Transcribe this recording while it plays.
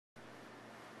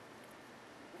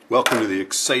Welcome to the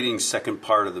exciting second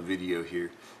part of the video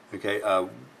here. Okay,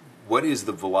 what is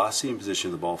the velocity and position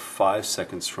of the ball 5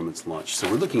 seconds from its launch?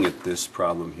 So we're looking at this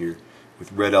problem here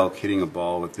with Red Elk hitting a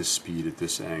ball with this speed at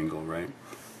this angle, right?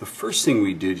 The first thing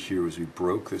we did here was we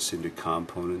broke this into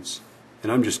components,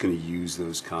 and I'm just going to use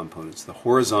those components. The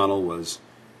horizontal was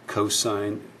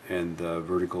cosine and the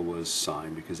vertical was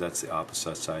sine, because that's the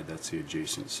opposite side, that's the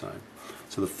adjacent side.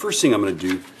 So the first thing I'm going to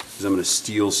do is I'm going to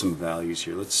steal some values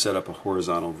here. Let's set up a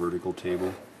horizontal vertical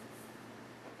table.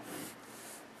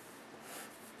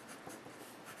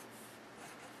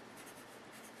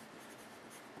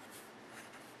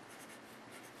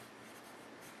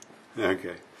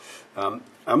 Okay. I'm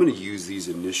going to use these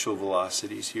initial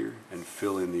velocities here and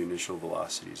fill in the initial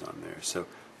velocities on there. So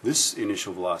this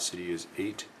initial velocity is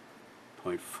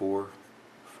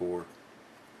 8.4457.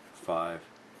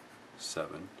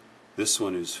 This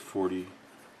one is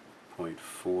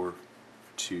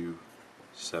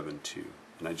 40.4272.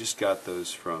 And I just got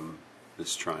those from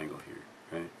this triangle here,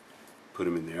 right? Put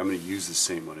them in there. I'm going to use the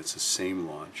same one. It's the same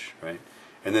launch, right?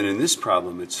 And then in this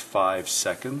problem, it's 5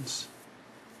 seconds.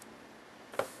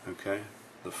 Okay,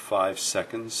 the 5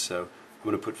 seconds. So I'm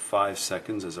going to put 5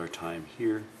 seconds as our time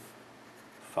here,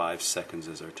 5 seconds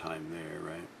as our time there,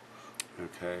 right?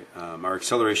 Okay, our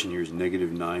acceleration here is negative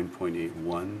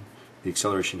 9.81. The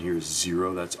acceleration here is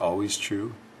 0. That's always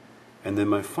true. And then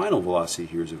my final velocity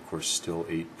here is, of course, still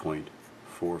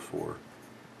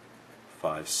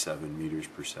 8.4457 meters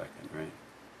per second, right?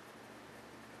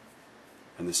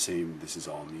 And the same, this is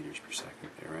all meters per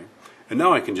second there, right? And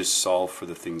now I can just solve for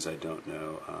the things I don't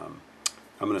know. I'm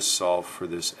going to solve for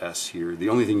this s here. The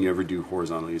only thing you ever do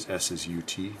horizontally is s is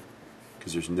ut,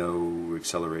 because there's no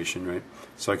acceleration, right?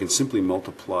 So I can simply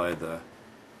multiply the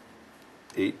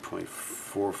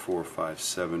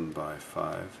 8.4457 by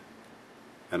 5,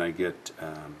 and I get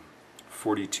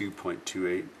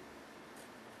 42.28,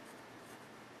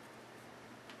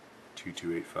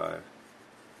 2285.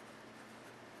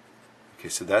 Okay,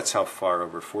 so that's how far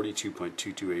over,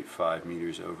 42.2285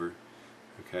 meters over.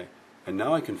 Okay, and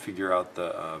now I can figure out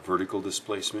the vertical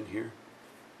displacement here.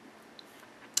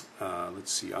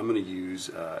 Let's see, I'm going to use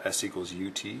s equals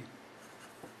ut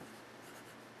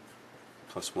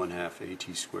plus 1/2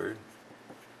 at squared.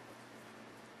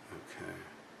 Okay,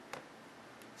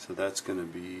 so that's going to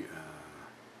be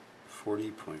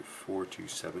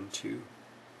 40.4272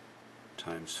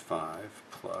 times 5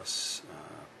 plus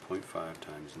 0.5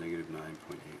 times negative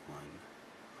 9.81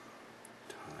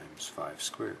 times 5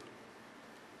 squared.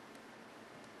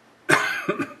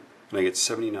 And I get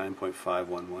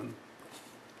 79.511.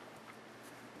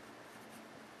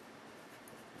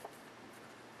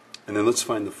 And then let's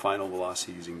find the final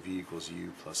velocity using v equals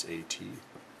u plus at.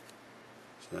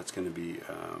 So that's going to be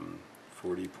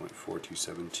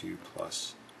 40.4272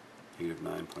 plus negative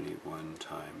 9.81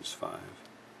 times 5.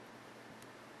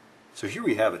 So here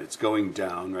we have it. It's going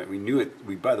down, right? We knew it.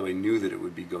 We, by the way, knew that it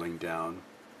would be going down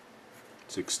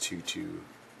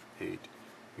 6228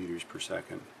 meters per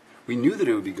second. We knew that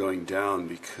it would be going down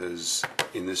because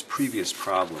in this previous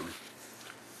problem,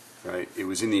 right, it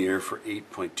was in the air for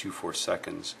 8.24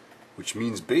 seconds, which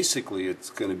means basically it's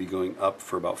going to be going up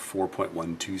for about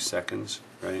 4.12 seconds,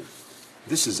 right?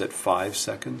 This is at 5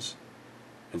 seconds,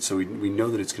 and so we know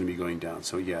that it's going to be going down.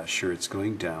 So yeah, sure, it's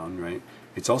going down, right?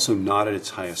 It's also not at its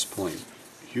highest point.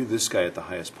 Here, this guy at the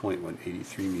highest point went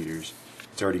 83 meters.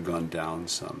 It's already gone down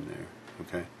some there,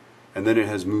 okay? And then it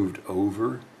has moved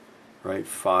over, right?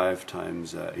 5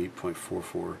 times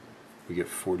 8.44, we get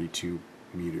 42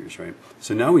 meters, right?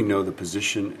 So now we know the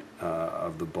position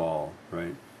of the ball,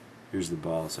 right? Here's the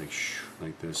ball, it's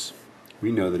like this.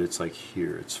 We know that it's like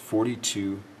here. It's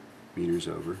 42 meters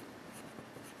over,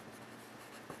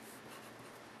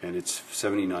 and it's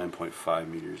 79.5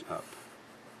 meters up.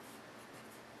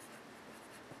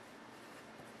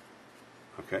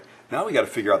 Okay, now we got to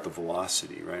figure out the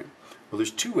velocity, right? Well,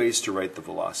 there's two ways to write the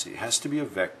velocity. It has to be a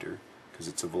vector, because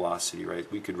it's a velocity,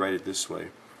 right? We could write it this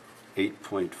way,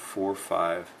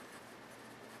 8.45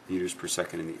 meters per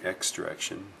second in the x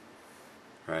direction,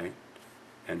 right?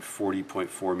 And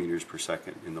 40.4 meters per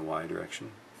second in the y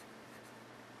direction.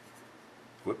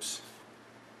 Whoops.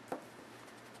 I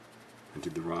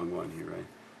did the wrong one here, right?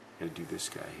 I got to do this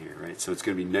guy here, right? So it's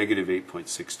going to be negative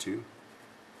 8.62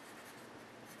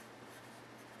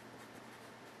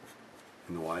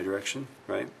 in the y direction,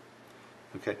 right?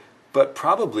 Okay. But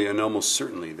probably and almost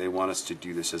certainly they want us to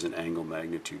do this as an angle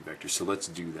magnitude vector. So let's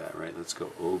do that, right? Let's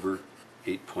go over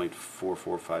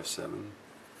 8.4457.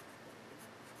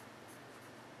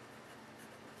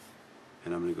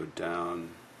 And I'm going to go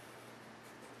down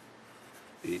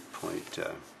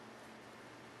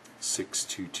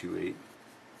 8.6228.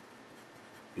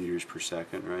 meters per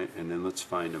second, right? And then let's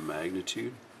find a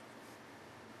magnitude.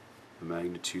 The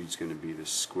magnitude is going to be the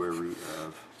square root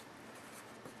of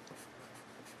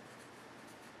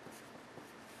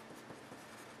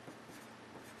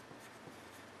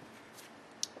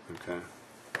okay.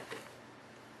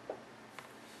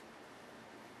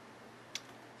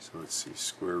 So let's see,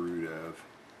 square root of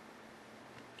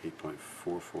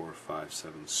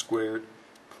 8.4457 squared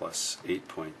plus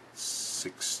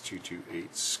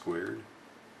 8.6228 squared.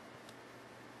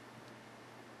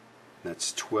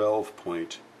 That's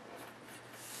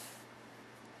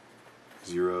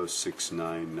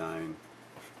 12.0699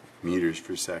 meters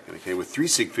per second. Okay, with 3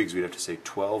 sig figs we'd have to say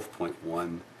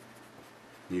 12.1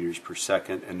 meters per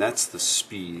second, and that's the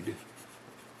speed.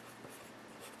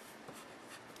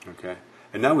 Okay,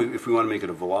 and now if we want to make it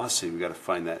a velocity, we've got to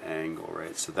find that angle,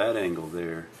 right? So that angle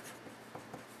there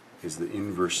is the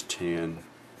inverse tan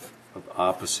of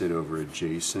opposite over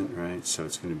adjacent, right? So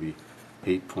it's going to be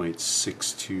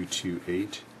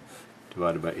 8.6228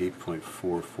 divided by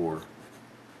 8.4457,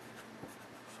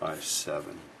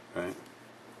 right?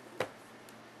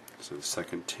 So the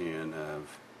second tan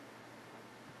of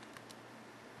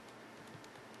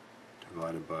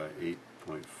divided by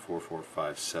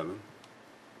 8.4457,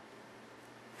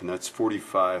 and that's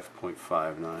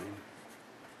 45.59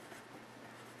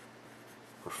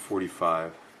 or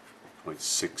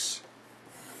 45.6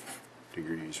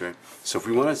 degrees, right? So if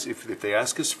we want to, if they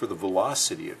ask us for the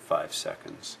velocity at 5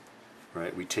 seconds,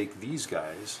 right, we take these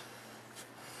guys,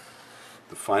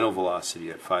 the final velocity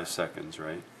at 5 seconds,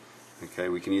 right? Okay,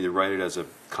 we can either write it as a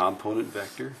component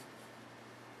vector,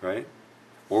 right?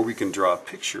 Or we can draw a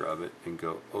picture of it and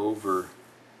go over,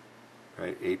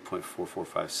 right,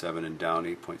 8.4457 and down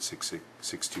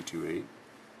 8.6228.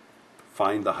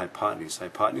 Find the hypotenuse.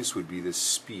 Hypotenuse would be this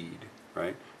speed,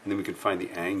 right? And then we can find the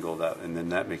angle, and then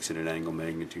that makes it an angle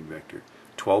magnitude vector.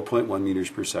 12.1 meters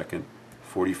per second,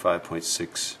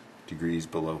 45.6 degrees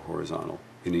below horizontal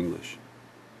in English.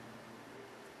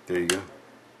 There you go.